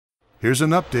Here's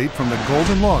an update from the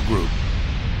Golden Law Group.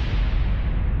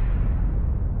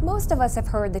 Most of us have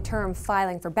heard the term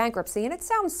filing for bankruptcy, and it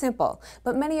sounds simple,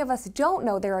 but many of us don't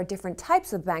know there are different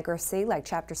types of bankruptcy, like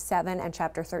Chapter 7 and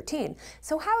Chapter 13.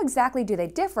 So how exactly do they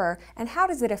differ, and how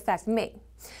does it affect me?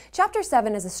 Chapter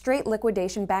 7 is a straight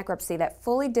liquidation bankruptcy that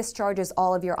fully discharges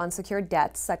all of your unsecured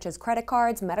debts, such as credit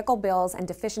cards, medical bills, and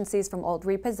deficiencies from old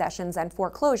repossessions and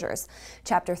foreclosures.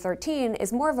 Chapter 13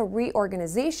 is more of a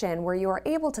reorganization where you are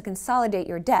able to consolidate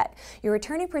your debt. Your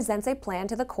attorney presents a plan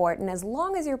to the court, and as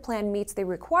long as your plan meets the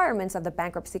requirements of the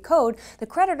bankruptcy code, the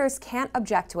creditors can't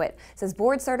object to it, says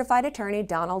board-certified attorney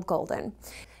Donald Golden.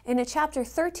 In a Chapter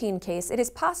 13 case, it is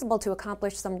possible to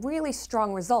accomplish some really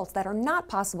strong results that are not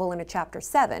possible in a Chapter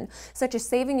 7, such as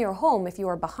saving your home if you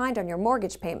are behind on your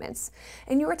mortgage payments.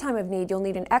 In your time of need, you'll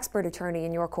need an expert attorney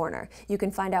in your corner. You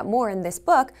can find out more in this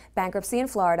book, Bankruptcy in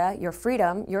Florida, Your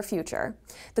Freedom, Your Future.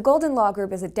 The Golden Law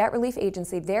Group is a debt relief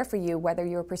agency there for you whether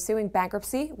you're pursuing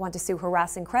bankruptcy, want to sue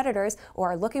harassing creditors,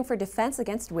 or are looking for defense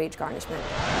against wage garnishment.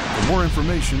 For more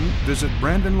information, visit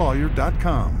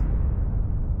BrandonLawyer.com.